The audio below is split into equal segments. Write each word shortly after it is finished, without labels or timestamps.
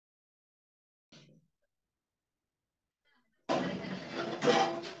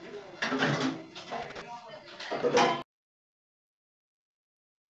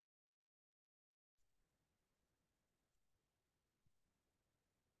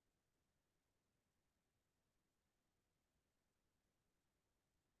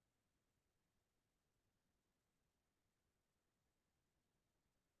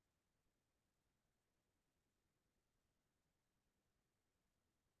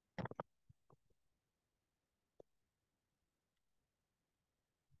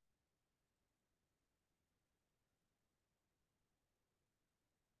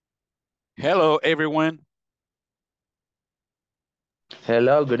Hello, everyone.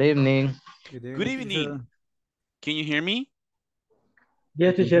 Hello, good evening. Good Good evening, evening. teacher. Can you hear me?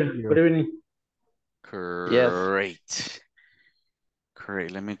 Yes, I can hear teacher. you. Good evening. Yes. Great.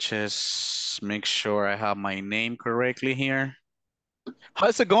 Great. Let me just make sure I have my name correctly here.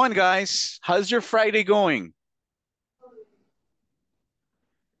 How's it going, guys? How's your Friday going?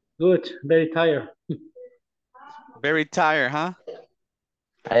 Good. Very tired. Very tired, huh?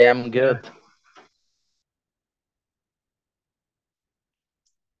 I am Yeah. good.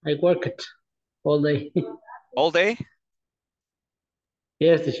 I worked all day. All day?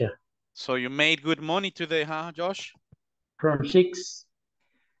 Yes, teacher. So you made good money today, huh, Josh? From 6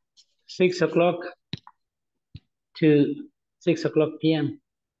 o'clock to 6 o'clock p.m.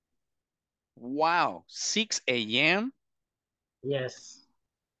 Wow, 6 a.m.? Yes.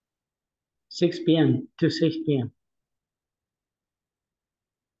 6 p.m. to 6 p.m.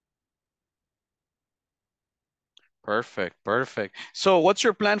 Perfect, perfect. So what's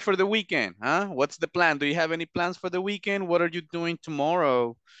your plan for the weekend, huh? What's the plan? Do you have any plans for the weekend? What are you doing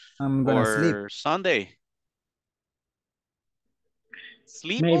tomorrow I'm gonna sleep. or Sunday?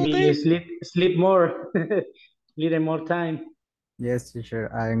 Sleep all Maybe day? sleep more. Little more time. Yes,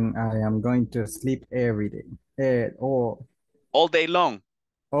 teacher. I am going to sleep every day. All day long.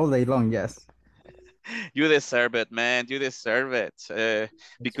 All day long, yes. You deserve it, man. You deserve it.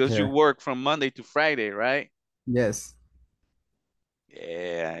 Because you Teacher. work from Monday to Friday, right? Yes.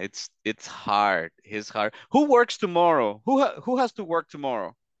 Yeah, it's hard. It's hard. Who works tomorrow? Who has to work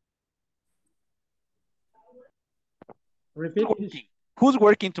tomorrow? Repeat. Who's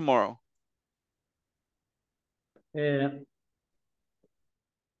working tomorrow? Me,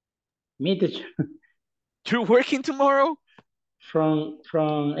 teacher. You're working tomorrow? From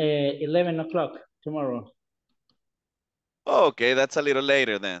 11 o'clock tomorrow. Okay, that's a little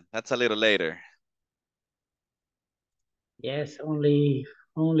later then. That's a little later. Yes, only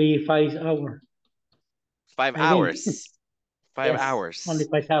 5 hours. 5 I think. hours. 5 Yes, hours. only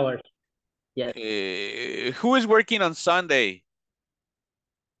 5 hours. Yes. Who is working on Sunday?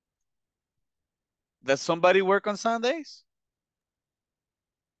 Does somebody work on Sundays?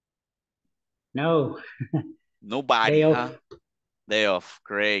 No. Nobody, Day huh? off. Day off.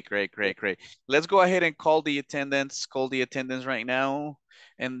 Great, great, great, great. Let's go ahead and call the attendance. Call the attendance right now.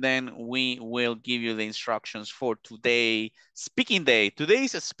 And then we will give you the instructions for today. Speaking day. Today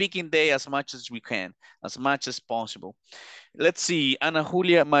is a speaking day as much as we can, as much as possible. Let's see. Ana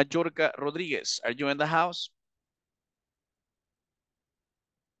Julia Mayorga Rodriguez. Are you in the house?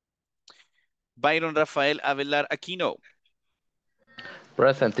 Byron Rafael Avelar Aquino.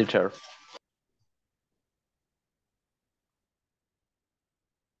 Present, teacher.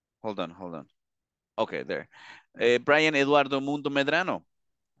 Hold on. Okay, there. Brian Eduardo Mundo Medrano.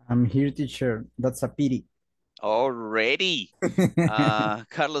 I'm here, teacher. That's a pity. Already.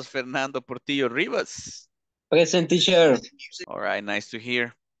 Carlos Fernando Portillo Rivas. Present, teacher. All right, nice to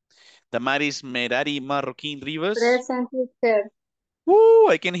hear. Damaris Merari Marroquín Rivas. Present, teacher. Woo,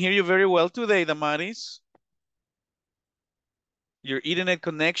 I can hear you very well today, Damaris. Your internet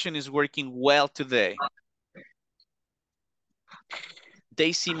connection is working well today.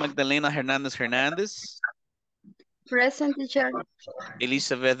 Daisy Magdalena Hernandez Hernandez. Present, teacher.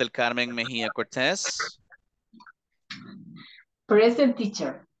 Elizabeth del Carmen Mejía Cortez. Present,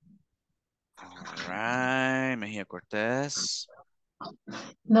 teacher. All right, Mejía Cortez.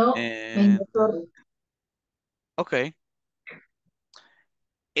 No, And sorry. okay.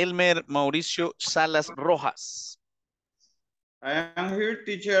 Elmer Mauricio Salas Rojas. I am here,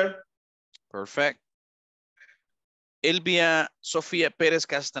 teacher. Perfect. Elvia Sofía Pérez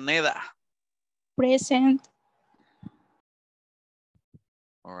Castaneda. Present.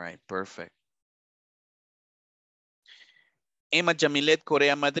 All right, perfect. Emma Yamilet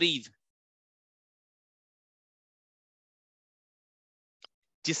Correa Madrid.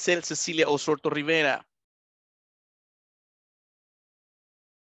 Giselle Cecilia Osorto Rivera.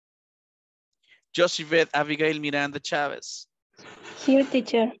 Josibeth Abigail Miranda Chavez. Here,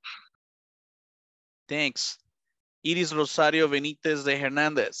 teacher. Thanks. Iris Rosario Benítez de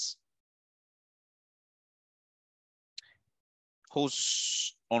Hernández. Oh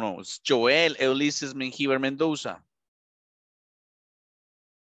no, it's Joel Ulises Mengíbar Mendoza.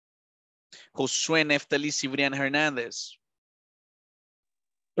 Josué Neftali Cibrián Hernández.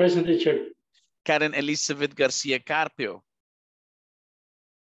 Present, teacher. Karen Elizabeth García Carpio.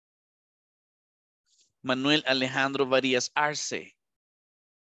 Manuel Alejandro Varías Arce.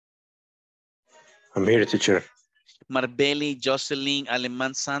 I'm here, teacher. Marbeli Jocelyn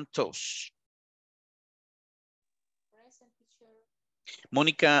Alemán Santos.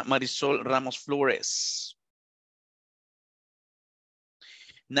 Mónica Marisol Ramos Flores.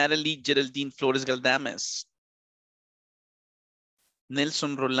 Natalie Geraldine Flores Galdames.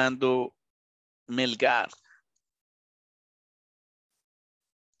 Nelson Rolando Melgar.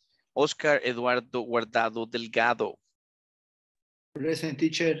 Oscar Eduardo Guardado Delgado. Present,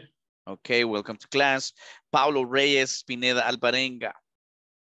 teacher. Okay, welcome to class. Paulo Reyes Pineda Alvarenga.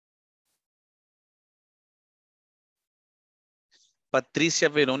 Patricia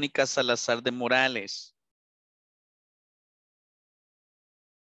Verónica Salazar de Morales.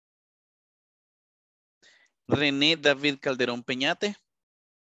 René David Calderón Peñate.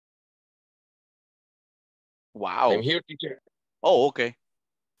 Wow. I'm here, teacher. Oh, okay.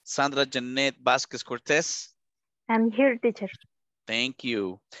 Sandra Janet Vázquez Cortés. I'm here, teacher. Thank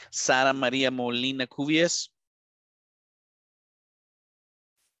you. Sara María Molina Cubies.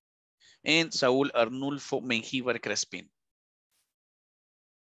 And Saúl Arnulfo Mengíbar Crespin.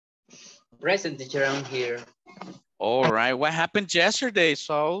 Present, teacher, I'm here. All right. What happened yesterday,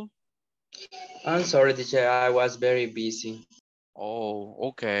 Saul? I'm sorry, teacher, I was very busy. Oh,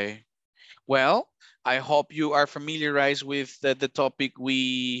 okay. Well, I hope you are familiarized with the topic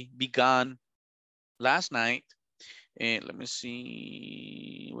we began last night. And let me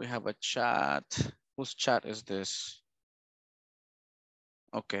see. We have a chat. Whose chat is this?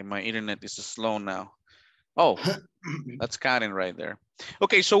 Okay, my internet is slow now. Oh, that's Karen right there.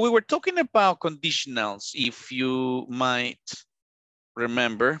 Okay, so we were talking about conditionals, if you might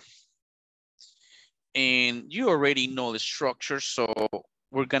remember. And you already know the structure, so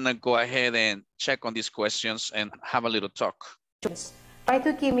we're gonna go ahead and check on these questions and have a little talk. Try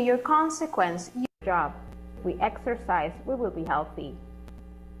to give me your consequence, your job. We exercise, we will be healthy.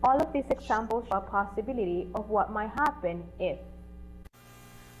 All of these examples show a possibility of what might happen if.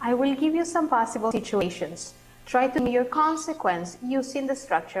 I will give you some possible situations. Try to give me your consequence using the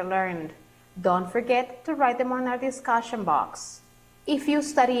structure learned. Don't forget to write them on our discussion box. If you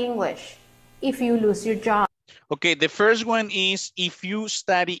study English, if you lose your job. Okay, the first one is if you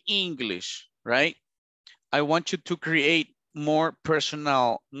study English, right? I want you to create more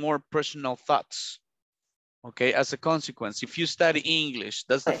personal thoughts. Okay, as a consequence, if you study English,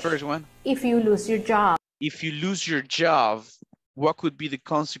 that's the first one. If you lose your job. If you lose your job, what could be the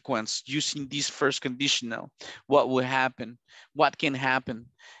consequence using this first conditional? What will happen? What can happen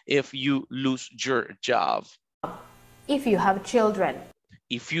if you lose your job? If you have children.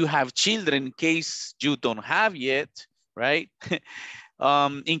 If you have children, in case you don't have yet, right?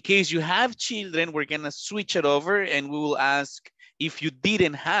 In case you have children, we're gonna switch it over and we will ask if you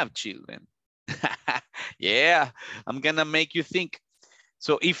didn't have children. Yeah, I'm gonna make you think.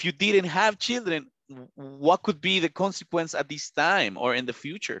 So if you didn't have children, what could be the consequence at this time or in the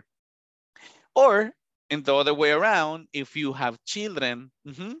future? Or in the other way around, if you have children,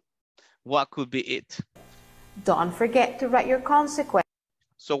 what could be it? Don't forget to write your consequence.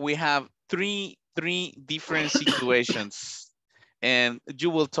 So we have three different situations and you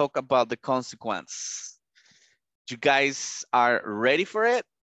will talk about the consequence. You guys are ready for it?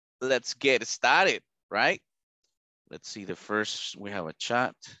 Let's get started, right? Let's see the first, we have a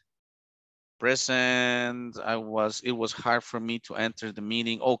chat. Present, it was hard for me to enter the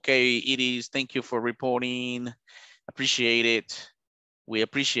meeting. Okay, it is, thank you for reporting. Appreciate it. We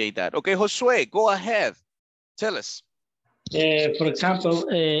appreciate that. Okay, Josue, go ahead, tell us. For example,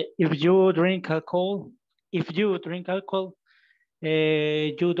 if you drink alcohol,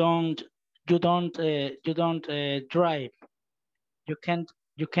 you don't drive.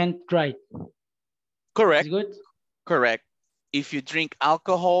 You can't drive. Correct. Is good? Correct. If you drink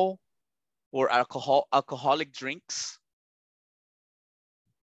alcohol or alcoholic drinks,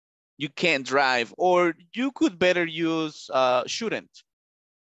 you can't drive, or you could better use shouldn't.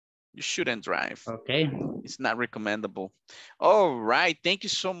 You shouldn't drive. Okay. It's not recommendable. All right, thank you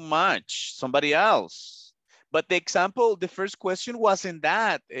so much. Somebody else. But the example, the first question wasn't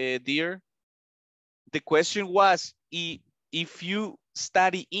that, dear. The question was, if you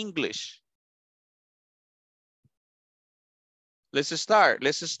study English. Let's start.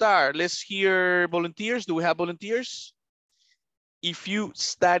 Let's hear volunteers. Do we have volunteers? If you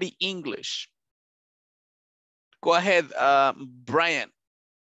study English, Go ahead, Brian.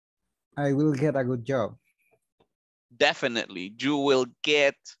 I will get a good job. Definitely, you will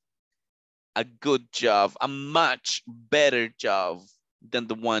get a good job, a much better job than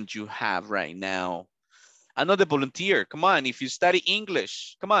the one you have right now. Another volunteer, come on, if you study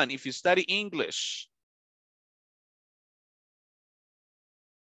English, come on, if you study English.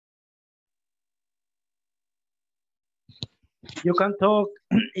 You can talk,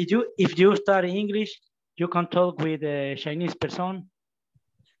 if you study English, you can talk with a Chinese person,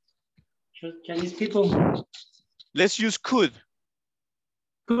 Chinese people. Let's use could.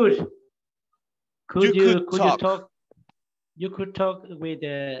 Could You you talk? You could talk with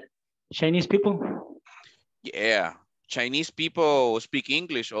Chinese people. Yeah, Chinese people speak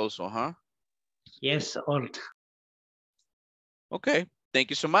English also, huh? Yes, all. Okay, thank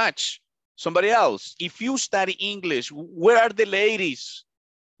you so much. Somebody else, if you study English, where are the ladies?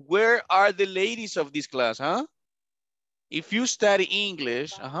 Where are the ladies of this class, huh? If you study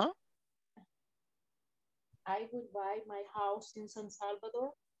English, I would buy my house in San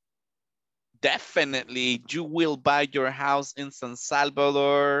Salvador. Definitely, you will buy your house in San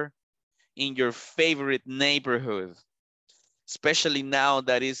Salvador, in your favorite neighborhood, especially now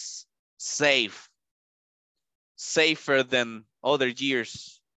that is safe, safer than other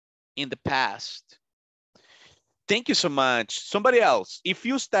years in the past. Thank you so much. Somebody else, if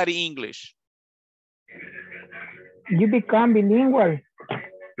you study English. You become bilingual.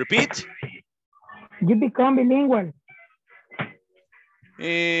 Repeat. You become bilingual.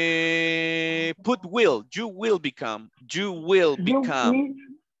 Put will, you will become. You will become.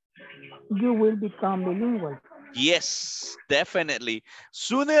 You will become bilingual. Yes, definitely.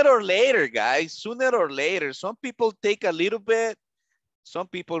 Sooner or later, guys, sooner or later. Some people take a little bit. Some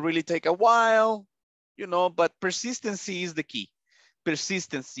people really take a while, you know, but persistency is the key.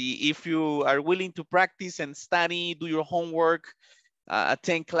 Persistency. If you are willing to practice and study, do your homework,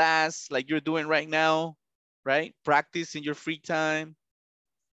 attend class like you're doing right now, right? Practice in your free time,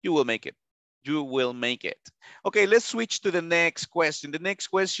 you will make it. You will make it. Okay, let's switch to the next question. The next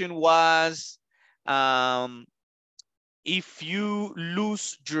question was, if you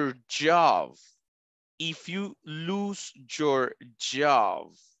lose your job, if you lose your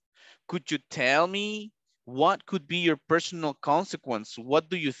job, could you tell me what could be your personal consequence? What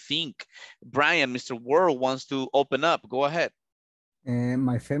do you think? Brian, Mr. World wants to open up. Go ahead.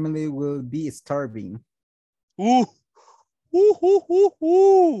 My family will be starving. Ooh, ooh, ooh, ooh,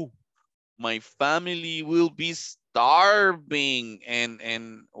 ooh. My family will be starving,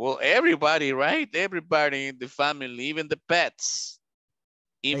 and well, everybody, right? Everybody in the family, even the pets,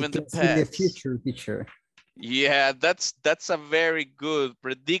 even the I can see the pets. future, teacher. Yeah, that's a very good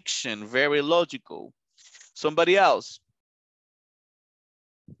prediction, very logical. Somebody else.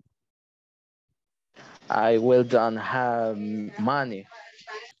 I will don't have money.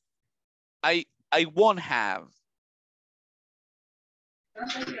 I won't have.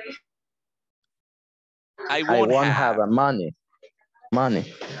 I won't have a money.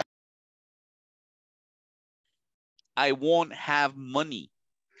 Money. I won't have money.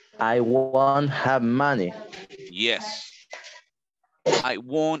 I won't have money. Yes. I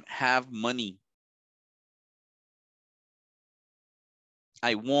won't have money.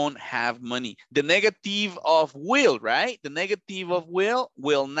 I won't have money. The negative of will, right? The negative of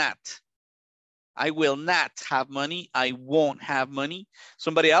will not. I will not have money. I won't have money.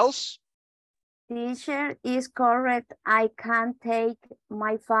 Somebody else? Teacher is correct. I can take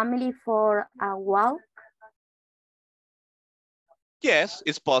my family for a walk. Yes,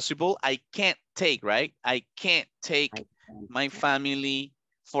 it's possible. I can't take, right? I can't take my family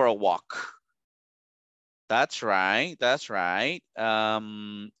for a walk. That's right. That's right.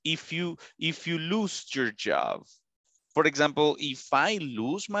 If you lose your job, for example, if I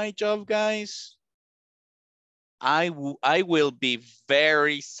lose my job, guys, I will be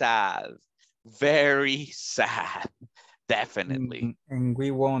very sad. Very sad. Definitely. And we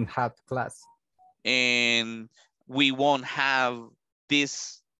won't have class. And we won't have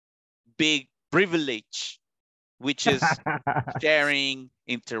this big privilege, which is sharing,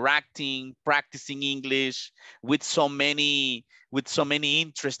 interacting, practicing English with so many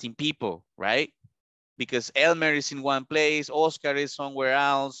interesting people, right? Because Elmer is in one place, Oscar is somewhere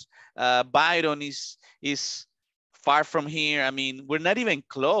else, Byron is far from here. I mean, we're not even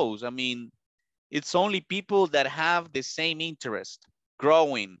close. I mean, it's only people that have the same interest,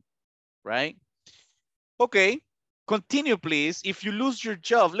 growing, right? Okay. Continue, please. If you lose your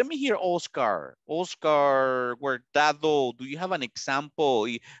job, let me hear Oscar. Oscar Guardado, do you have an example?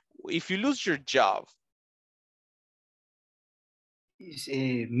 If you lose your job.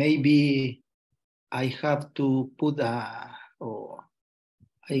 Maybe I have to put or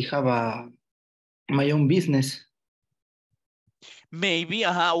I have my own business. Maybe,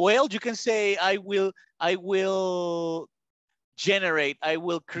 well, you can say I will generate, I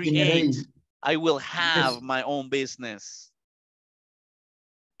will create, I will have Yes. my own business.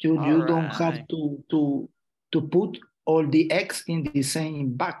 You All don't right. have to put all the eggs in the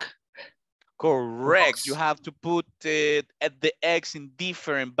same bag. Correct. Box. You have to put the eggs in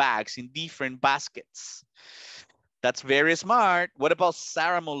different bags, in different baskets. That's very smart. What about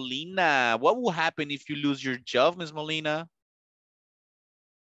Sarah Molina? What will happen if you lose your job, Ms. Molina?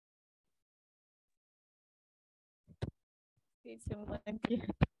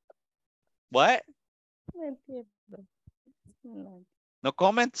 What? No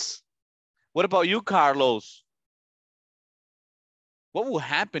comments? What about you, Carlos? What will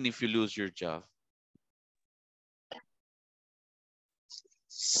happen if you lose your job?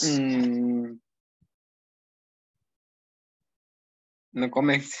 No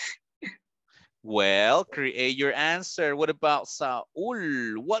comments. Well, create your answer. What about Saul?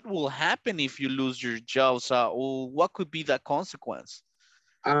 What will happen if you lose your job, Saul? What could be the consequence?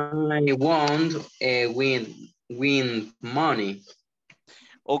 I won't win money.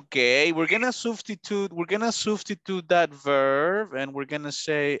 Okay, we're gonna substitute that verb and we're gonna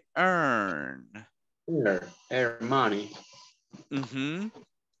say earn. Earn money.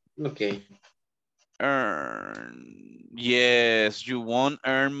 Okay. Earn. Yes, you won't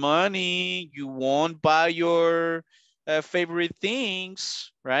earn money. You won't buy your favorite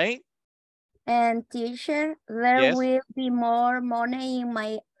things, right? And teacher, there Yes. will be more money in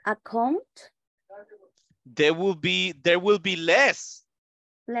my account. There will be less.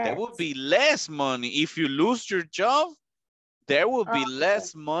 There will Let's. be less money. If you lose your job, there will be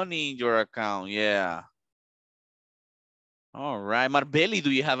less money in your account. Yeah. All right. Marbeli, do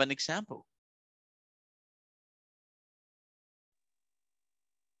you have an example?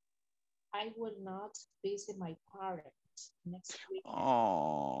 I will not visit my parents next week.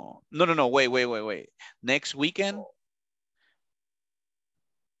 Oh, no. Wait. Next weekend?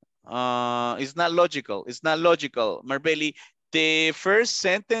 It's not logical. It's not logical. Marbeli, the first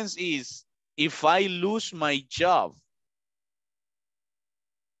sentence is, if I lose my job.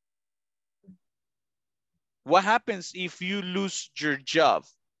 What happens if you lose your job?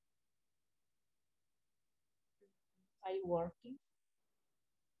 Are you working?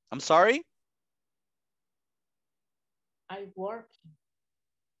 I'm sorry? I'm working.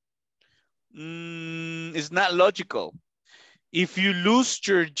 It's not logical. If you lose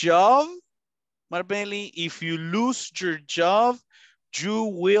your job, Marbeli, if you lose your job, you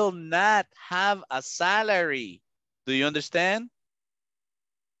will not have a salary. Do you understand?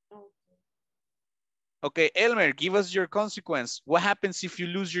 Okay, Elmer, give us your consequence. What happens if you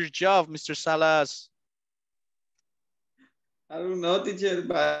lose your job, Mr. Salas? I don't know, teacher,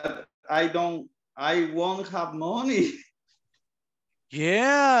 but I won't have money.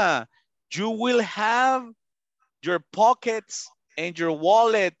 Yeah, you will have your pockets and your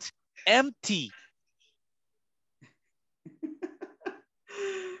wallet empty.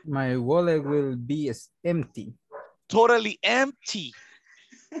 My wallet will be empty. Totally empty.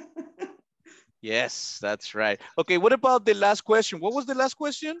 Yes, that's right. Okay, what about the last question? What was the last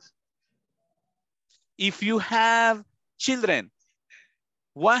question? If you have children,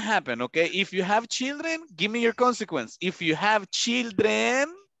 what happened? Okay, if you have children, give me your consequence. If you have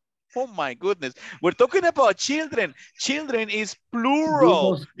children, oh my goodness, we're talking about children. Children is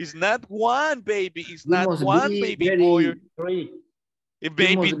plural. It's not one baby. It's not one baby boy. Or Three. it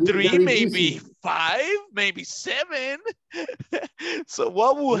may be three, very maybe busy. 5, maybe 7. So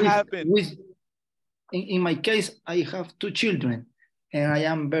what will happen? In my case, I have 2 children and I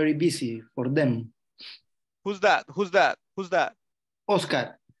am very busy for them. Who's that?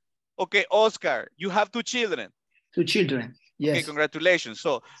 Oscar. Okay, Oscar, you have 2 children. 2 children, yes. Okay, congratulations.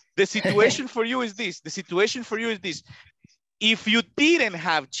 So the situation for you is this. The situation for you is this. If you didn't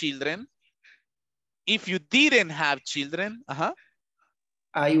have children,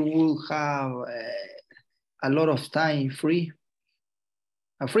 I will have a lot of time free.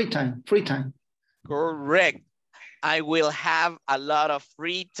 Free time. Correct. I will have a lot of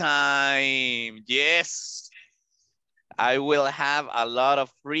free time. Yes. I will have a lot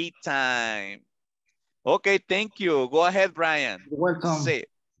of free time. Okay, thank you. Go ahead, Brian. You're welcome. Say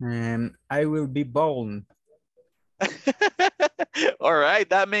it. I will be born. All right,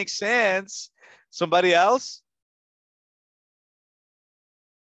 that makes sense. Somebody else?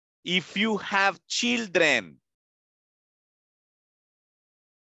 If you have children.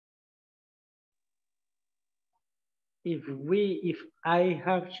 If I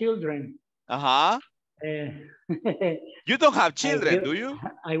have children. Uh-huh. You don't have children, do you?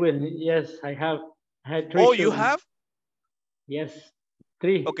 I will. Yes, I have. I had 3 Oh, children. you have? Yes,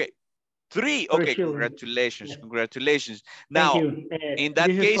 3. Okay. 3. 3 Okay, children. congratulations. Yes. Congratulations. Thank Now, you. in that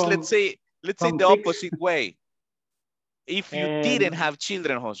This is case, from, let's say the 6. opposite way. If you didn't have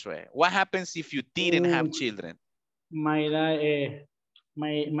children, Josue, what happens if you didn't have children? My life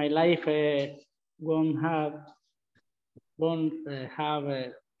won't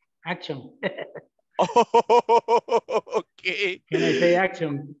have action. Oh, okay. Can I say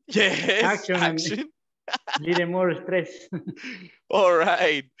action? Yes, Action. action. Little more stress. All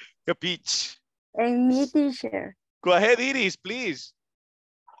right, capiche. And me, teacher. Go ahead, Iris, please.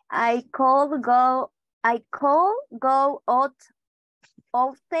 I could go out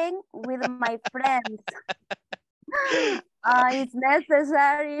often with my friends. It's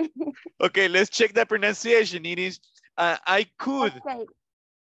necessary. Okay, let's check the pronunciation. It is I could. Okay.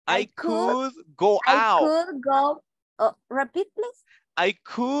 I could go out. I could go. Repeat, please. I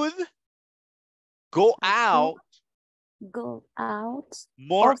could go out. Go out.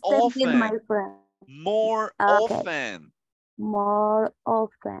 More often. With my friends. More Okay. often. More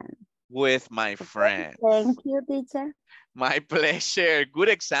often. With my friends. Thank you, teacher. My pleasure. Good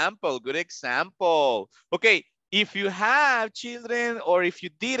example. Good example. Okay. If you have children or if you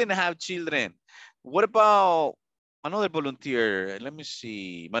didn't have children, what about another volunteer? Let me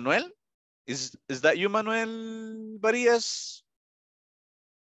see. Manuel? Is that you, Manuel Varias?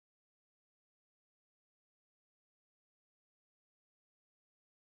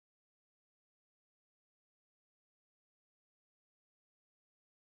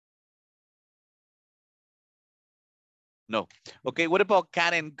 No. Okay, what about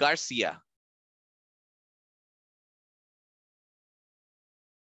Karen Garcia?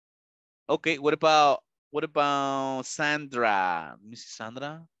 Okay, what about Sandra? Miss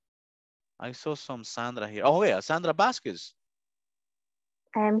Sandra? I saw some Sandra here. Oh yeah, Sandra Vasquez.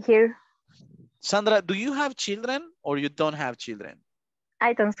 I am here. Sandra, do you have children or you don't have children?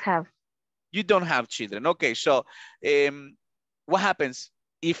 I don't have. You don't have children. Okay, so what happens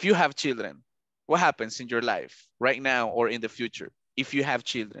if you have children? What happens in your life right now or in the future if you have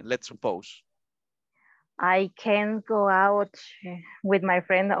children? Let's suppose. I can go out with my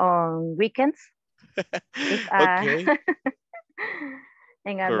friend on weekends. Okay.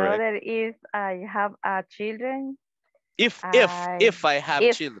 And another is I have children. If I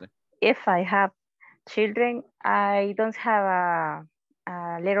have children. If I have children, I don't have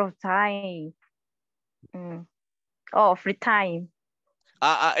a little time. Free time.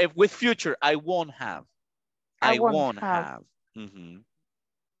 If with future, I won't have. I won't have. Mm-hmm.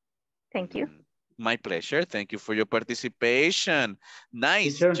 Thank you. My pleasure. Thank you for your participation.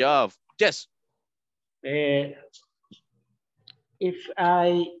 Nice job. Yes. If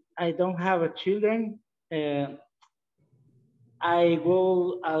I don't have a children, I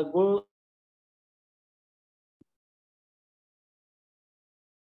will.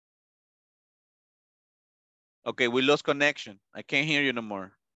 Okay, we lost connection. I can't hear you no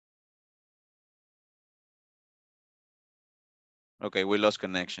more. Okay, we lost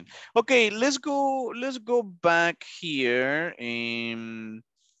connection. Okay, let's go back here in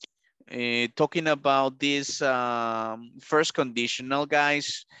talking about this first conditional,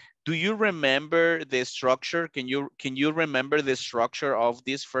 guys. Do you remember the structure? Can you remember the structure of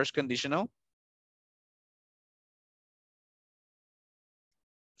this first conditional?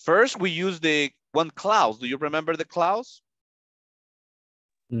 First, we use the one clause. Do you remember the clause?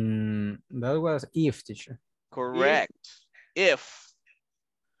 That was if, teacher. Correct. If.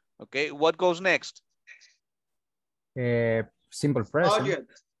 Okay, what goes next? Simple present.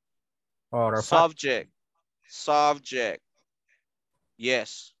 Subject. Or subject. Subject.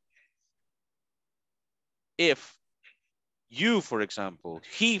 Yes. If you, for example,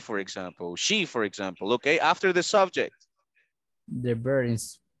 he, for example, she, for example, okay, after the subject. The verb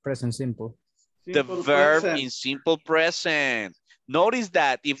is present simple. The verb in simple present. Notice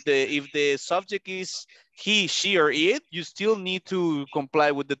that if the subject is he, she, or it, you still need to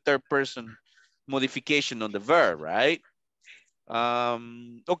comply with the third person modification on the verb, right?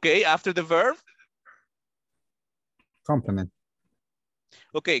 Okay, after the verb? Complement.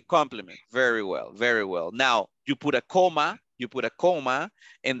 Okay, complement. Very well, very well. Now, you put a comma,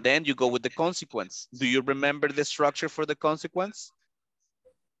 and then you go with the consequence. Do you remember the structure for the consequence?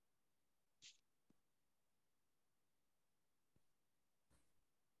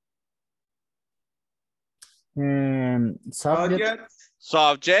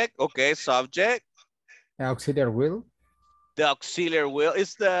 Subject, okay, subject. Auxiliary will. The auxiliary will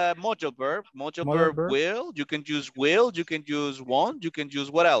is the modal verb. Modal verb will. You can use will, you can use want, you can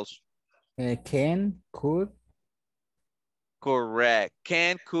use what else? Can, could. Correct.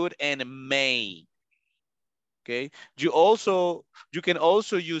 Can, could, and may. Okay. You can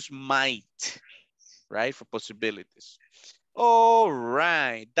also use might, right, for possibilities. All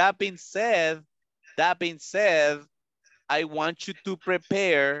right. That being said, I want you to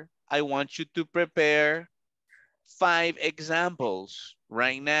prepare 5 examples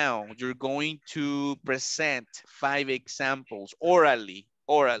right now. You're going to present 5 examples orally,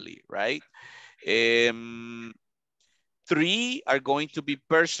 right? 3 are going to be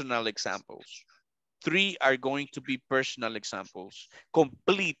personal examples.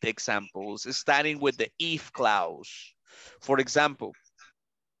 Complete examples, starting with the if clause. For example,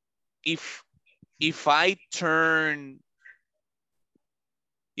 if I turn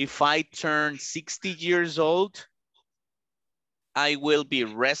 60 years old, I will be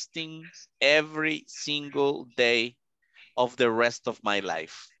resting every single day of the rest of my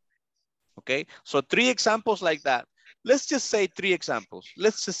life. Okay, so 3 examples like that. Let's just say 3 examples.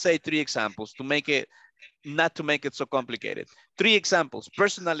 To make it, not to make it so complicated. 3 examples,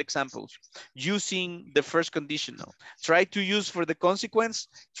 personal examples, using the first conditional. Try to use for the consequence,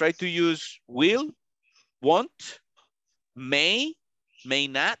 try to use will, won't, may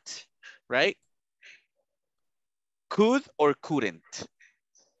not, right? Could or couldn't.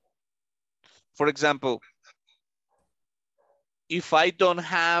 For example, if I don't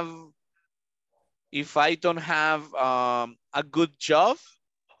have a good job,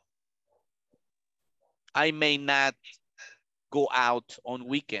 I may not go out on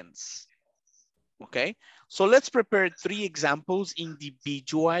weekends. Okay, so let's prepare 3 examples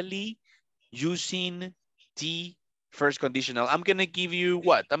individually using the first conditional. I'm gonna give you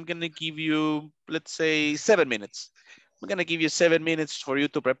what? I'm gonna give you, let's say, 7 minutes. I'm gonna give you 7 minutes for you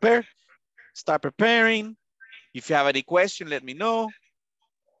to prepare. Start preparing. If you have any question, let me know.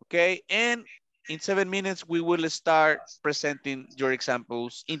 Okay, and in 7 minutes, we will start presenting your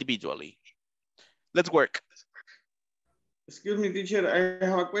examples individually. Let's work. Excuse me, teacher, I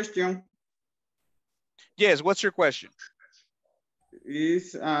have a question. Yes, what's your question?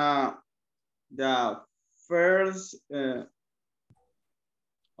 Is the first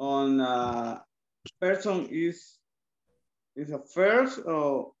on person is a first,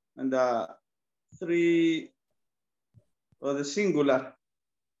 or and the 3 or the singular?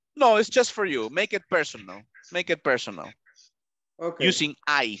 No, it's just for you. Make it personal. Okay. Using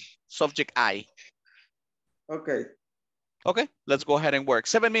I, subject I. Okay. Okay, let's go ahead and work.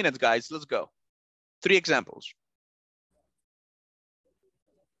 7 minutes, guys. Let's go. 3 examples.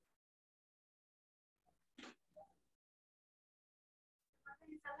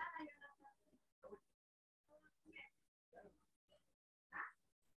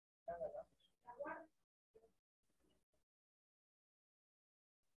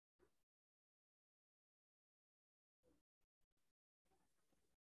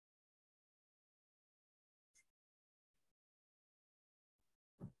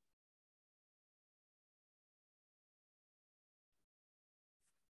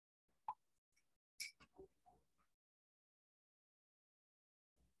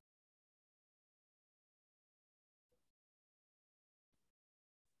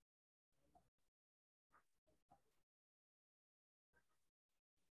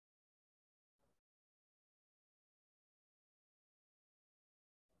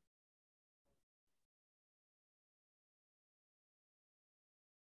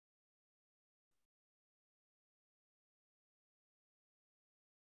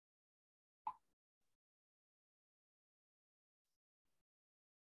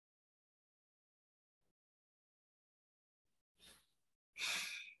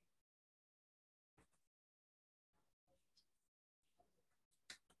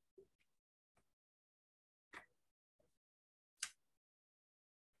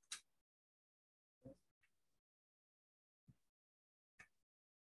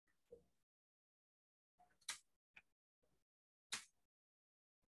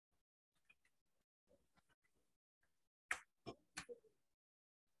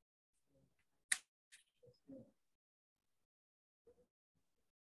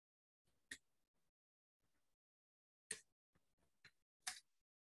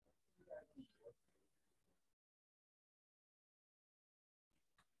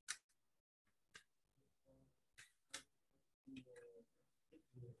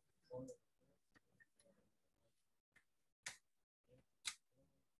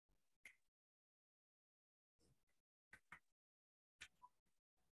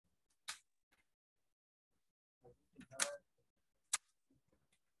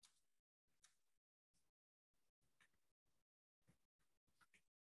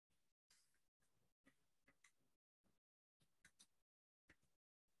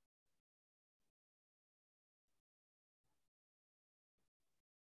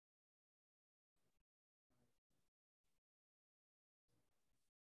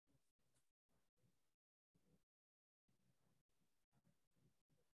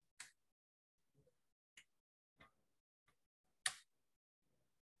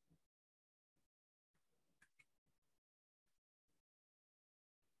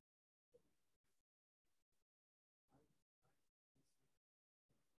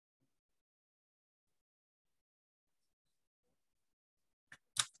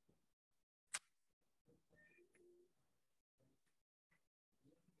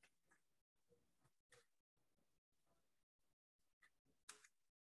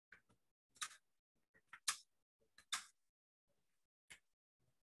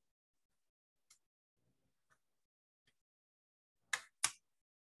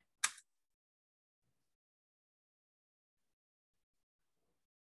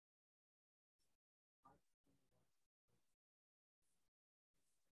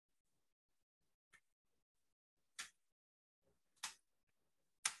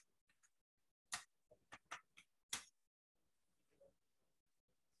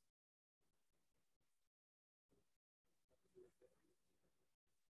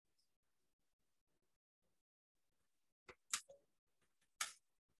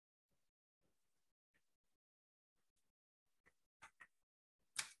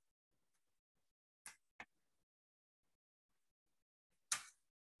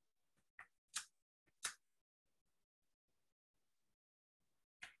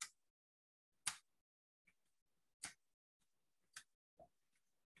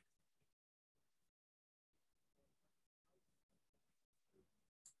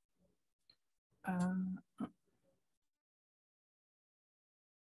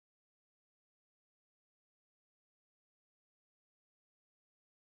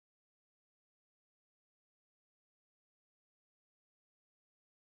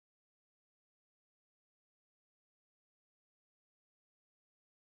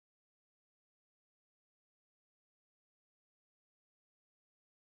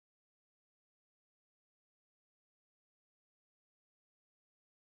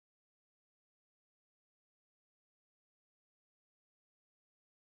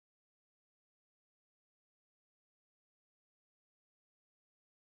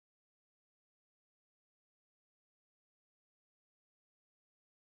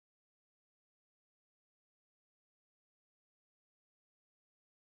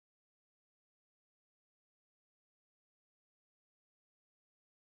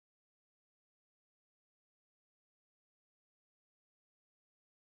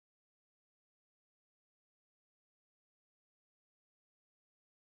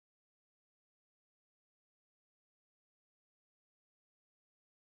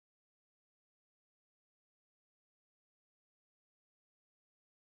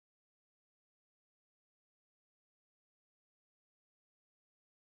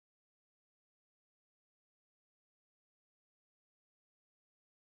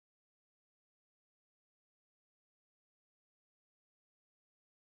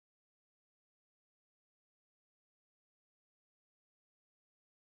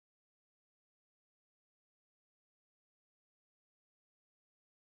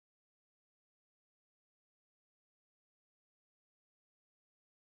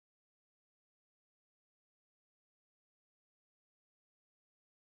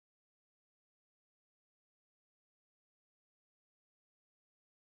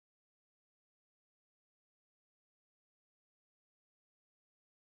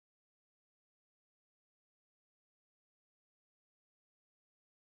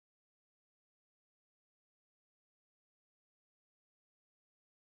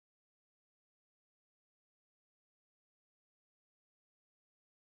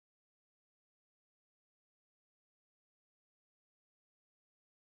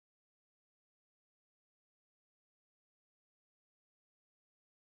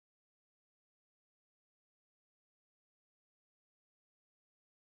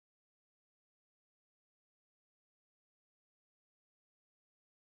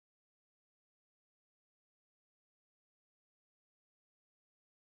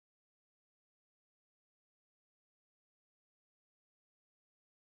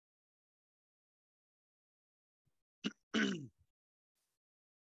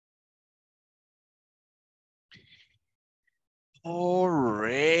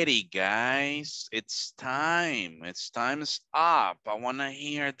 Alrighty, guys, it's time. It's time's up. I want to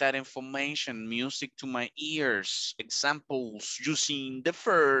hear that information, music to my ears. Examples using the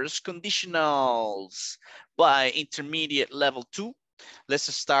first conditionals by intermediate level 2.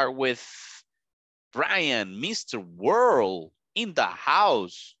 Let's start with Brian, Mr. World in the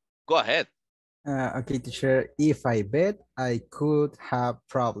house. Go ahead. Okay, teacher. If I bet, I could have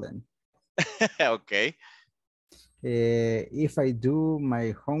problem. Okay. If I do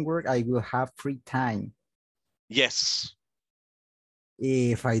my homework, I will have free time. Yes.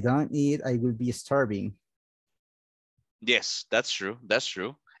 If I don't eat, I will be starving. Yes, that's true. That's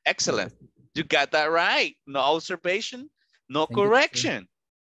true. Excellent. You got that right. No observation, no correction.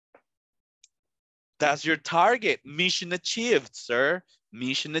 That's your target. Mission achieved, sir.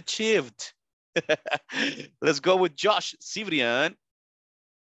 Mission achieved. Let's go with Josh Cibrian.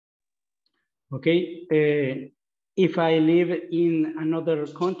 Okay. If I live in another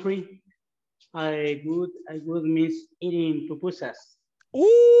country, I would miss eating pupusas.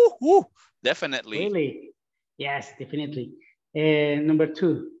 Ooh, definitely. Really? Yes, definitely. Number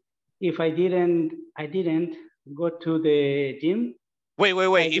 2, if I didn't go to the gym. Wait.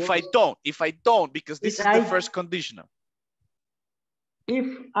 If I don't, because this is the first conditional.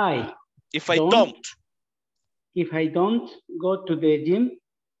 If I don't go to the gym,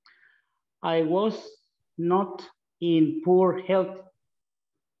 I was not in poor healthy.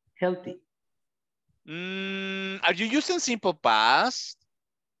 Are you using simple past?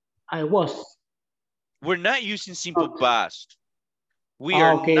 I was. We're not using simple past. We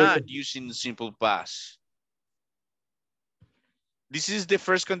are not using simple past. This is the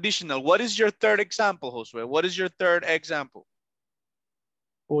first conditional. What is your third example, Josue? What is your third example?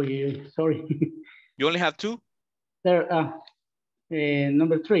 Oh, yeah, sorry. You only have 2? There,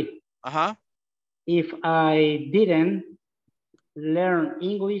 number 3. Uh-huh. If I didn't learn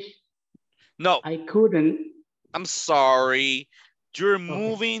English, no, I couldn't. I'm sorry. You're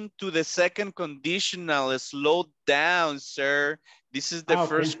moving to the second conditional. Slow down, sir. This is the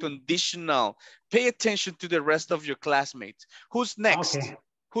first conditional. Pay attention to the rest of your classmates. Who's next?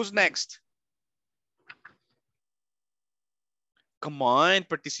 Who's next? Come on,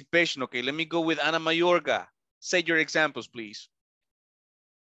 participation. Okay, let me go with Ana Mayorga. Say your examples, please.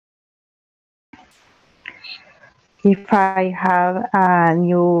 If I have a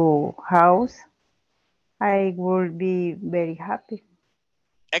new house, I will be very happy.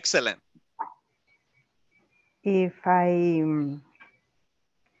 Excellent. If I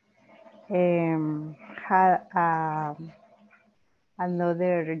had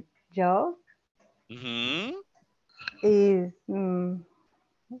another job, is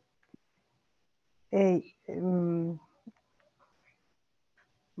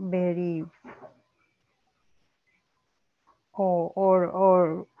very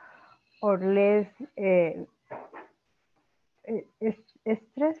or less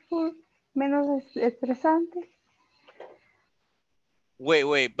stressful, menos estresante.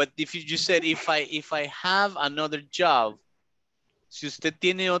 Wait, but if you just said if I have another job, si usted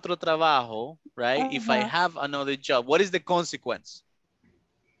tiene otro trabajo, right? If I have another job, what is the consequence?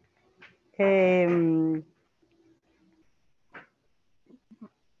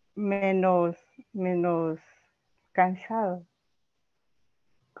 Menos cansado.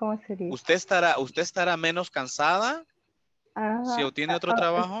 ¿Cómo sería? ¿Usted estará menos cansada si obtiene otro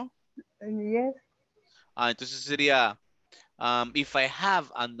trabajo? Yes. Entonces sería, if I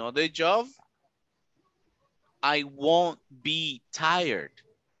have another job, I won't be tired.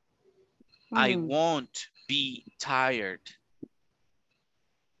 I won't be tired.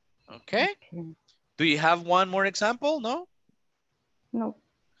 Okay. Do you have one more example? No? No.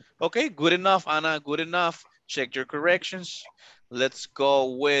 Okay, good enough, Anna, good enough. Check your corrections. Let's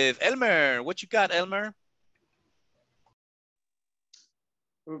go with Elmer. What you got, Elmer?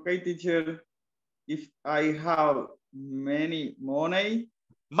 Okay, teacher. If I have many money.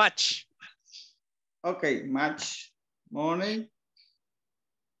 Much. Okay, much money.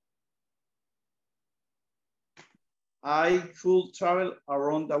 I could travel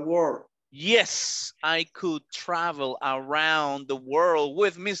around the world. Yes, I could travel around the world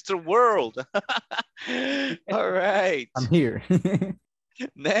with Mr. World. All right. I'm here.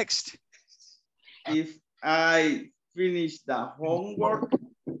 Next. If I finish the homework,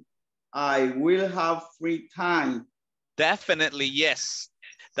 I will have free time. Definitely, yes.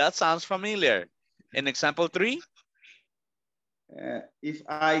 That sounds familiar. In example 3? If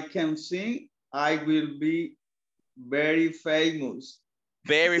I can sing, I will be very famous.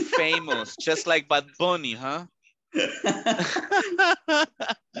 Very famous, just like Bad Bunny, huh? Maybe,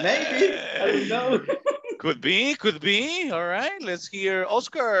 I don't know. Could be. All right, let's hear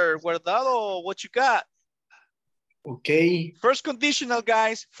Oscar Guardado. What you got? Okay. First conditional,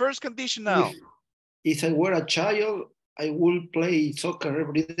 guys. First conditional. If I were a child, I would play soccer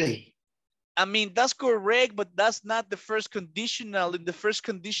every day. I mean, that's correct, but that's not the first conditional. In the first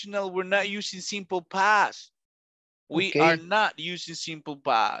conditional, we're not using simple past. We are not using simple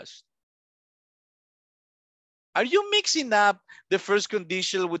past. Are you mixing up the first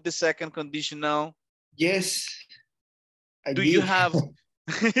conditional with the second conditional? Yes. Do you have...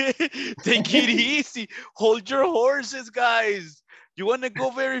 Take it easy. Hold your horses, guys. You want to go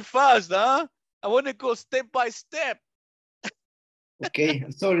very fast, huh? I want to go step by step. Okay,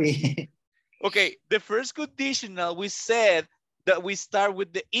 sorry. Okay, the first conditional, we said that we start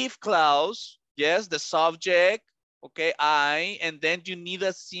with the if clause. Yes, the subject. Okay, I, and then you need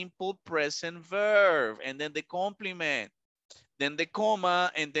a simple present verb, and then the complement, then the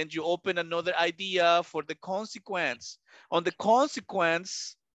comma, and then you open another idea for the consequence. On the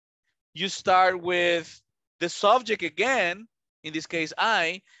consequence, you start with the subject again, in this case,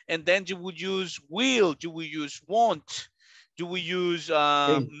 I, and then you would use will, you will use won't, you will use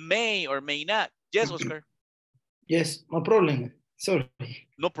may or may not. Yes, Oscar? Yes, no problem. Sorry.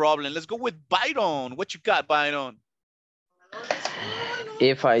 No problem. Let's go with Byron. What you got, Byron?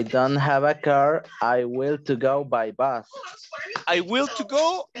 If I don't have a car, I will to go by bus. I will to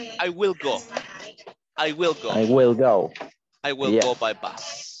go, I will go. I will go. I will go. I will go by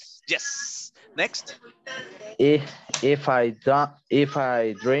bus. Yes. Next. If I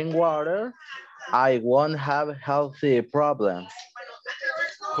drink water, I won't have healthy problems.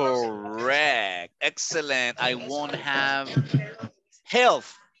 Correct. Excellent. I won't have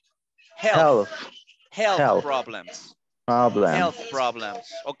health problems. Health problems.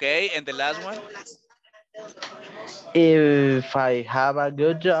 Okay, and the last one? If I have a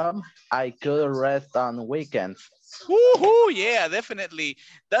good job, I could rest on weekends. Woohoo! Yeah, definitely.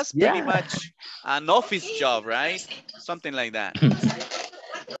 That's pretty much an office job, right? Something like that.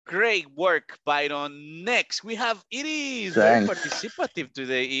 Great work, Byron. Next, we have Iris. Very participative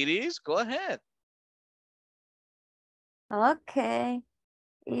today, Iris. Go ahead. Okay.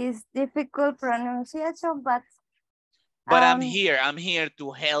 It's difficult pronunciation, but I'm here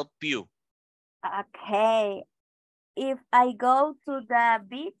to help you. Okay. If I go to the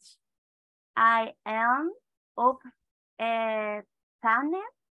beach, I am up Tanner,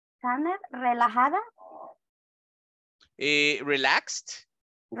 relajada. Relaxed.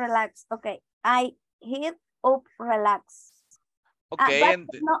 Relax. Okay. I hit up relax. Okay.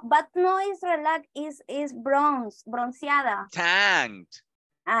 But no is relax, is bronceada. Tanned.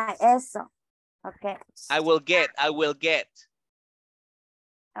 Eso. Okay. I will get.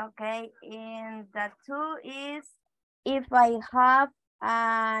 Okay. And the two is if I have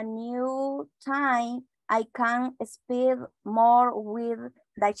a new time, I can speak more with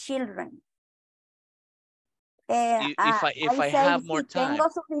the children. If I have more time. Tengo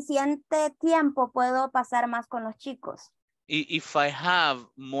suficiente tiempo, puedo pasar más con los chicos. If I have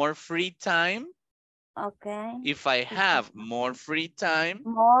more free time. Okay. If I have more free time.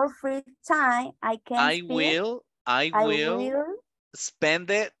 More free time, I can I will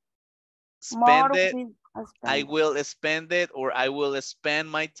spend it. I will spend it, or I will spend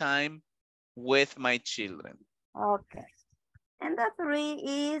my time with my children. Okay. And the three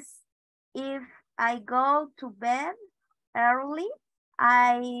is if I go to bed early,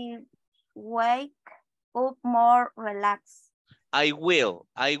 I wake up more relaxed. I will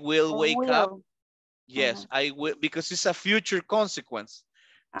wake up. Yes, I will, because it's a future consequence.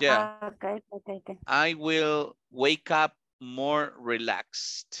 Yeah. Okay. I will wake up more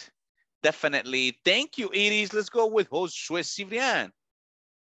relaxed. Definitely. Thank you, Iris. Let's go with Josué Cibrián.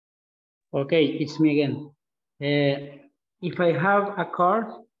 Okay, it's me again. If I have a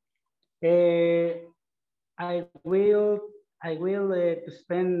car, I will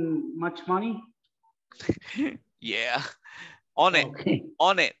spend much money. Yeah. On it. Okay.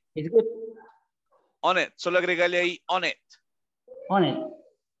 On it. It's good. On it. Solo agregarle ahí on it. On it.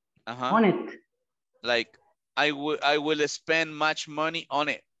 On it. Like I will spend much money on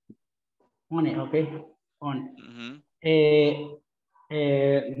it. On it, okay. On it.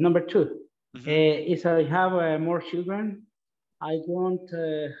 Number two. If I have more children, I won't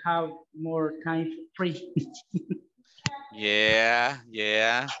have more time free. Yeah.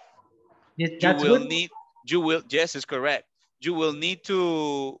 Yes, it's correct. You will need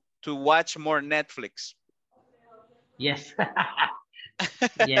to watch more Netflix. Yes.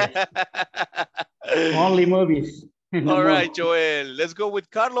 Yes. Only movies. No All right, more. Joel. Let's go with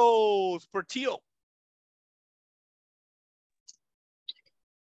Carlos Portillo.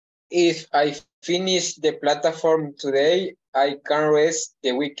 If I finish the platform today, I can rest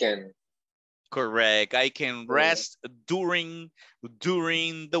the weekend. Correct. I can rest during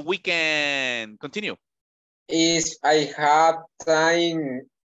the weekend. Continue. If I have time,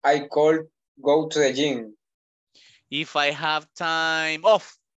 I could go to the gym. If I have time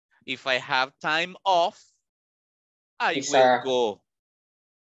off. If I have time off, I will go.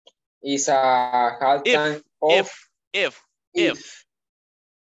 Is a hard time off. If.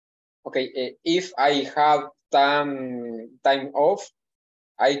 Okay, if I have time off,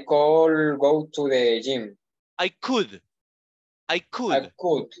 I could go to the gym. I could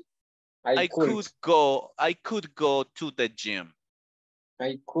go to the gym.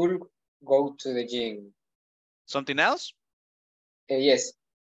 I could go to the gym. Something else? Yes.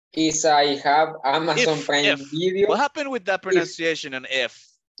 If I have Amazon Prime Video. What happened with that pronunciation on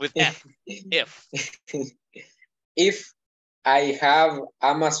if? With F. If. If I have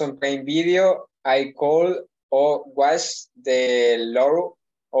Amazon Prime Video, I could watch the Lord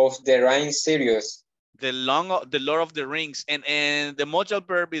of the Rings series. The Lord of the Rings, and the modal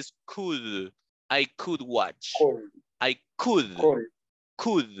verb is could. I could watch. I could. I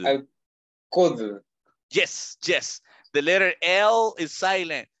could. Yes. The letter L is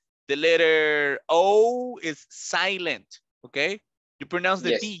silent. The letter O is silent. Okay? You pronounce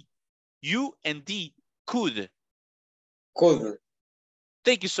the D. U and D. Could.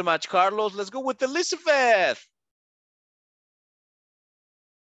 Thank you so much, Carlos. Let's go with Elizabeth.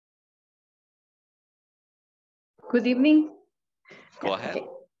 Good evening. Go ahead. Okay.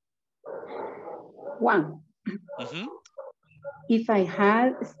 One. If I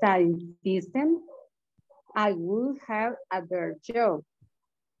had studied system, I would have a better job.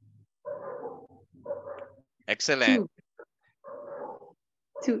 Excellent.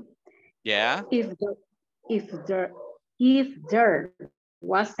 Two. Yeah. If there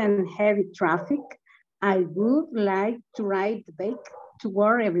wasn't heavy traffic, I would like to ride the bike to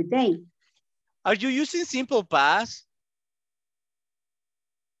work every day. Are you using simple past?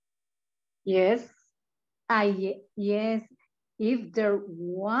 Yes, yes. If there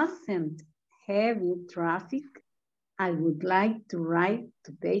wasn't heavy traffic, I would like to ride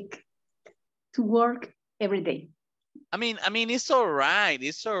the bike to work every day. I mean, it's all right.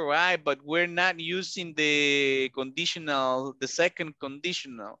 It's all right, but we're not using the conditional, the second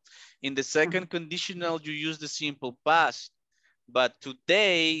conditional. In the second conditional, you use the simple past. But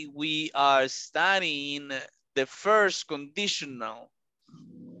today we are studying the first conditional.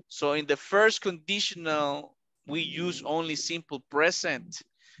 So in the first conditional, we use only simple present.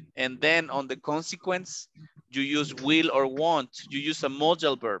 And then on the consequence, you use will or want. You use a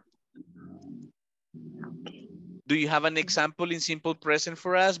modal verb. Do you have an example in simple present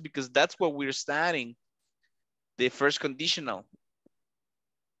for us? Because that's what we're studying. The first conditional.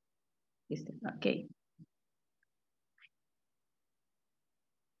 Okay.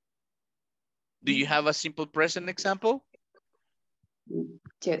 Do you have a simple present example?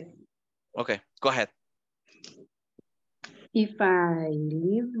 Yes. Okay, go ahead. If I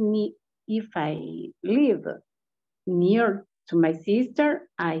live near to my sister,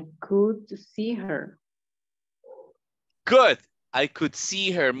 I could see her. Good. I could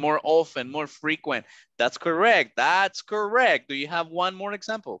see her more often, more frequent. That's correct. That's correct. Do you have one more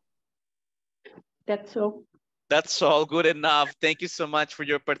example? That's all. That's all good enough. Thank you so much for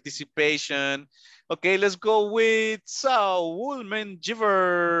your participation. Okay, let's go with Saul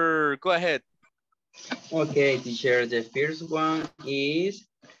Menjiver. Go ahead. Okay, teacher, the first one is,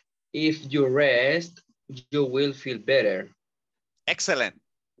 if you rest, you will feel better. Excellent.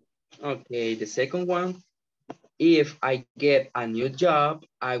 Okay, the second one, if I get a new job,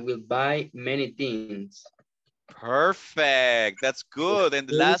 I will buy many things. Perfect. That's good. And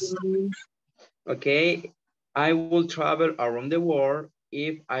the last? Okay, I will travel around the world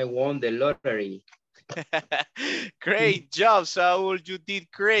if I won the lottery. Great job, Saul. You did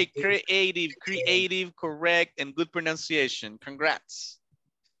great. Creative, correct, and good pronunciation. Congrats.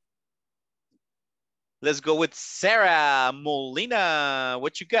 Let's go with Sarah Molina.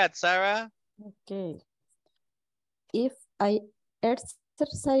 What you got, Sarah? Okay. If I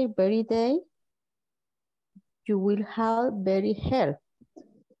exercise every day, you will have very health.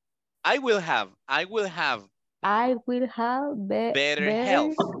 I will have better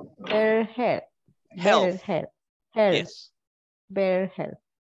health. Better health. Yes. Better health.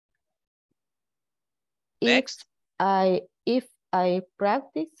 Next. If I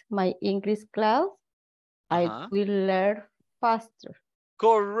practice my English class, I will learn faster.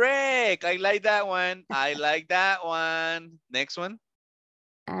 Correct. I like that one. I like that one. Next one.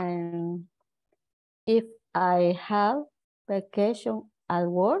 And if I have vacation at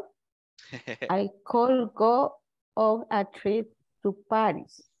work, I could go on a trip to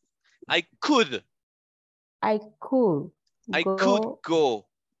Paris. I could go.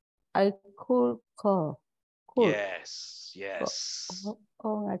 Yes. Go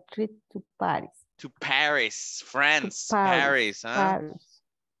on a trip to Paris. To Paris, France, Paris, huh? Paris.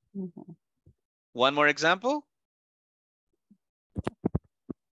 Mm-hmm. One more example?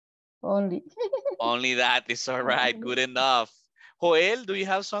 Only. Only that is all right. Good enough. Joel, do you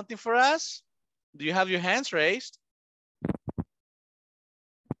have something for us? Do you have your hands raised?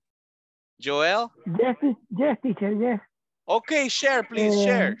 Joel? Yes, teacher, yes. Okay, share, please.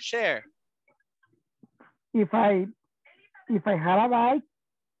 Share. If I had a bike,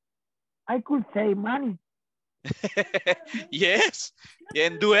 I could save money. Yes,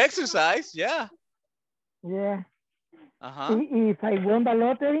 and do exercise, yeah. Yeah. If I won the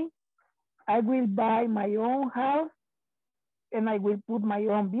lottery, I will buy my own house and I will put my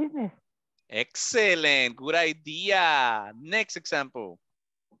own business. Excellent, good idea. Next example.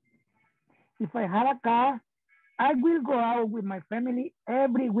 If I had a car, I will go out with my family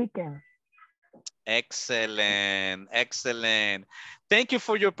every weekend. Excellent. Thank you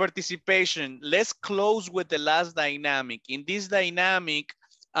for your participation. Let's close with the last dynamic. In this dynamic,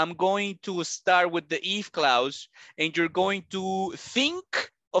 I'm going to start with the if clause, and you're going to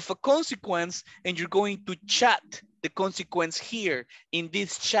think of a consequence, and you're going to chat the consequence here in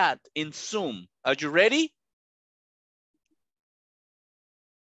this chat in Zoom. Are you ready?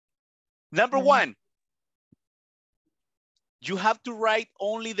 Number one, you have to write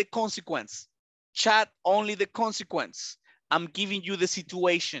only the consequence. Chat only the consequence. I'm giving you the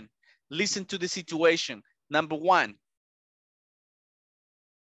situation. Listen to the situation. Number one.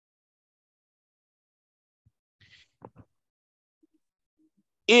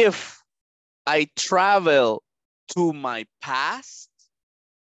 If I travel to my past,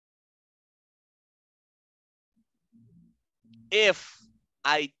 if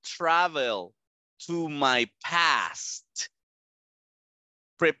I travel to my past,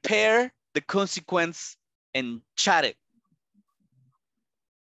 prepare the consequence and chat it.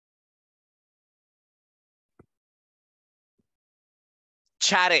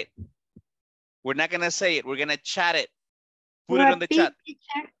 Chat it. We're not gonna say it, we're gonna chat it. Put it on the chat.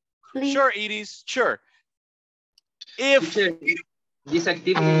 Please. Sure, it is, sure. If Teacher, this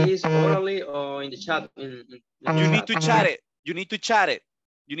activity is orally or in the chat? You need to chat it. You need to chat it.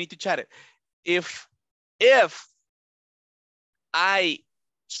 You need to chat it. If I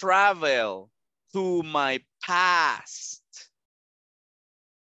travel to my past.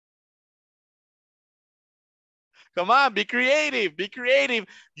 Come on, be creative, be creative.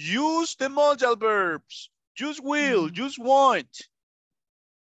 Use the modal verbs. Use will, use want.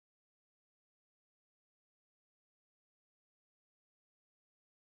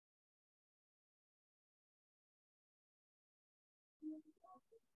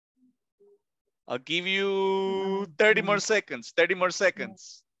 I'll give you 30 more seconds, 30 more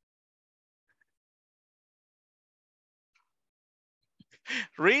seconds.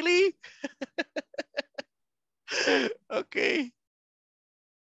 Really? Okay.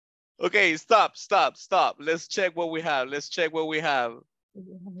 Okay, stop. Let's check what we have. Let's check what we have.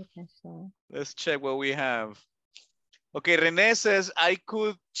 Okay, Renee says I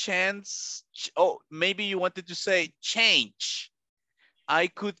could chance. Oh, maybe you wanted to say change. I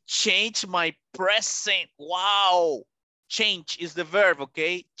could change my present. Wow. Change is the verb,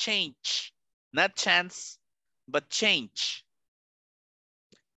 okay? Change. Not chance, but change.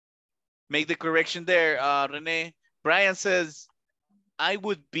 Make the correction there, Renee. Brian says, I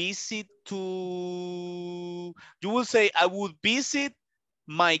would visit to, you will say, I would visit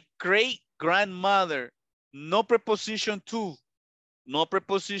my great-grandmother. No preposition to. No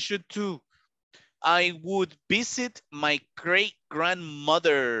preposition to. I would visit my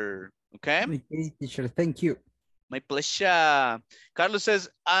great-grandmother. Okay? Okay, teacher, thank you. My pleasure. Carlos says,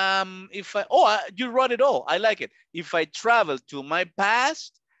 if I, you wrote it all. I like it. If I travel to my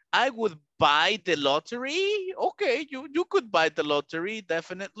past, I would buy the lottery. Okay, you could buy the lottery,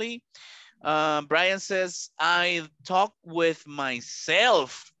 definitely. Brian says, I talk with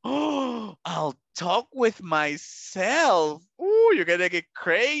myself. Oh, I'll talk with myself. Oh, you're gonna get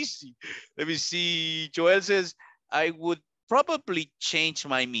crazy. Let me see. Joel says, I would probably change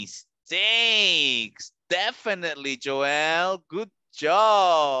my mistakes. Definitely, Joel. Good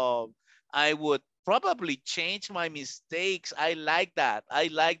job. I would probably change my mistakes. I like that. I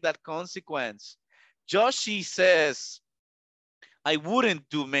like that consequence. Joshi says, I wouldn't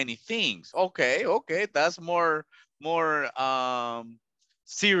do many things. Okay, that's more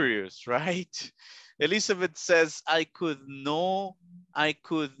serious, right? Elizabeth says, I could know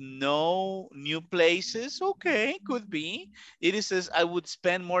new places. Okay, could be. It says, I would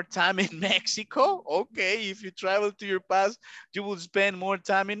spend more time in Mexico. Okay, if you travel to your past, you would spend more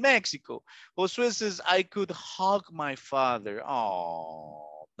time in Mexico. Josue says, I could hug my father.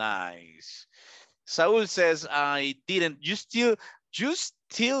 Oh, nice. Saul says, I didn't. You still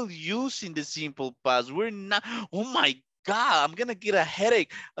using the simple past. We're not. Oh my God, I'm gonna get a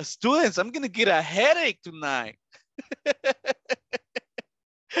headache. Students, I'm gonna get a headache tonight.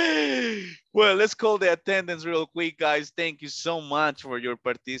 Well, let's call the attendance real quick, guys. Thank you so much for your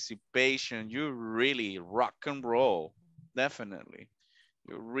participation. You really rock and roll. Definitely.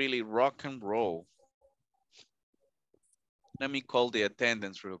 You really rock and roll. Let me call the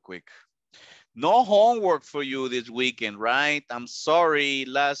attendance real quick. No homework for you this weekend, right? I'm sorry.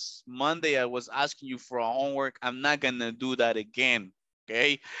 Last Monday, I was asking you for a homework. I'm not going to do that again,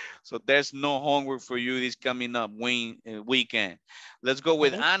 okay? So there's no homework for you this coming up weekend. Let's go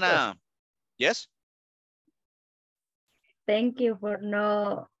with Anna. Yes? Thank you for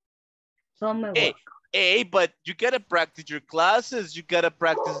no homework. Hey, but you got to practice your classes. You got to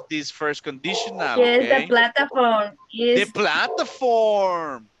practice this first conditional, Yes, okay? the platform. Yes. The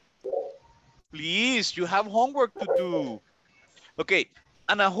platform. Please, you have homework to do. Okay,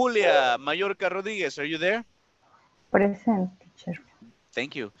 Ana Julia Mallorca Rodriguez, are you there? Present, teacher.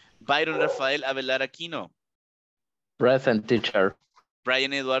 Thank you. Byron Rafael Avelar Aquino. Present, teacher.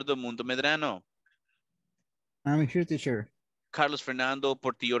 Brian Eduardo Mundo Medrano. I'm here, teacher. Carlos Fernando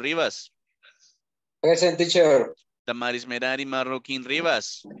Portillo Rivas. Present, teacher. Damaris Merari Marroquín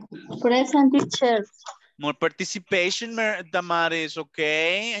Rivas. Present, teacher. More participation, Damaris,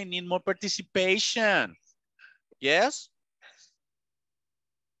 okay? I need more participation. Yes?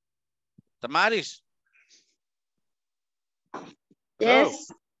 Damaris?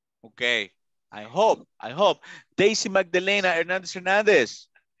 Yes. Oh, okay. I hope. Daisy Magdalena Hernandez.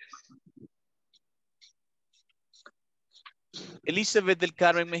 Elizabeth del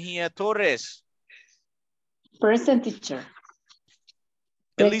Carmen Mejía Torres. Present, teacher.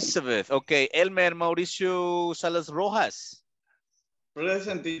 Elizabeth, okay. Elmer Mauricio Salas Rojas.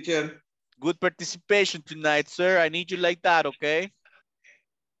 Present, teacher. Good participation tonight, sir. I need you like that, okay?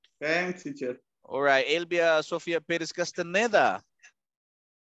 Thanks, teacher. All right, Elvia Sofia Perez Castaneda.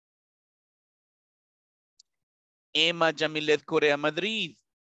 Emma Jamilet Correa Madrid.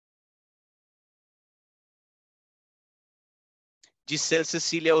 Giselle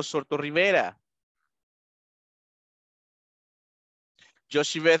Cecilia Osorto Rivera.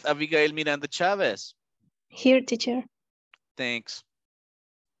 Joshibeth Abigail Miranda Chavez. Here, teacher. Thanks.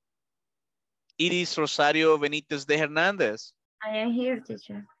 Iris Rosario Benítez de Hernández. I am here,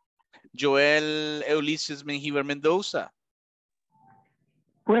 teacher. Joel Ulises Mengíbar Mendoza.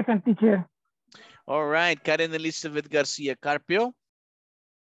 Present, teacher. All right, Karen Elizabeth Garcia Carpio.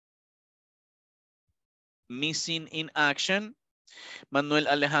 Missing in action. Manuel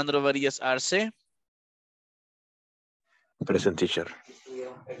Alejandro Varillas Arce. Present, teacher.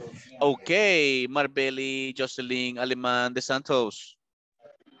 Okay, Marbeli Jocelyn Aleman de Santos.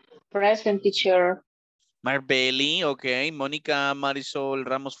 Present, teacher. Marbeli, okay. Mónica Marisol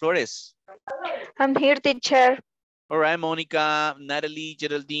Ramos Flores. I'm here, teacher. All right, Mónica, Natalie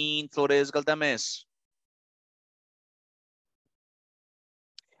Geraldine Flores Galdames.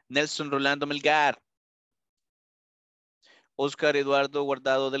 Nelson Rolando Melgar. Oscar Eduardo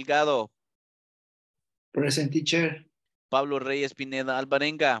Guardado Delgado. Present, teacher. Pablo Reyes Pineda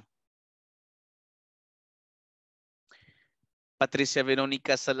Alvarenga. Patricia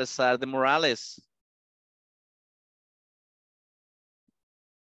Verónica Salazar de Morales.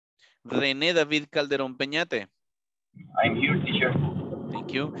 René David Calderón Peñate. I'm here, teacher.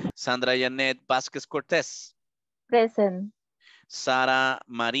 Thank you. Sandra Janet Vázquez Cortés. Present. Sara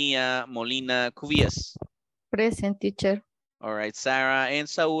María Molina Cubillas. Present, teacher. All right, Sarah and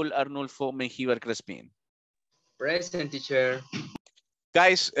Saúl Arnulfo Mengíbar Crespin. Present, teacher.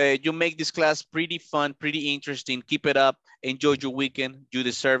 Guys, you make this class pretty fun, pretty interesting. Keep it up. Enjoy your weekend. You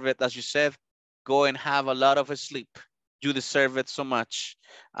deserve it, as you said. Go and have a lot of sleep. You deserve it so much.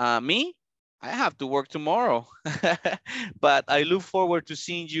 Me, I have to work tomorrow. But I look forward to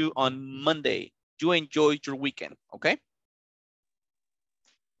seeing you on Monday. You enjoy your weekend, okay?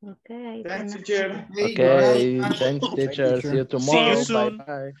 Okay. Thanks, teacher. Okay, thanks, teacher. See you tomorrow. See you soon.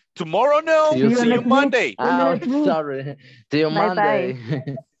 Bye-bye. Tomorrow, no. See you Monday. Oh, sorry. See you Monday.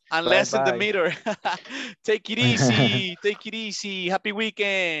 Unless in the Bye-bye. meter. Take it easy. Take it easy. Happy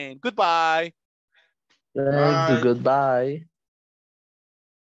weekend. Goodbye. Thanks. Goodbye.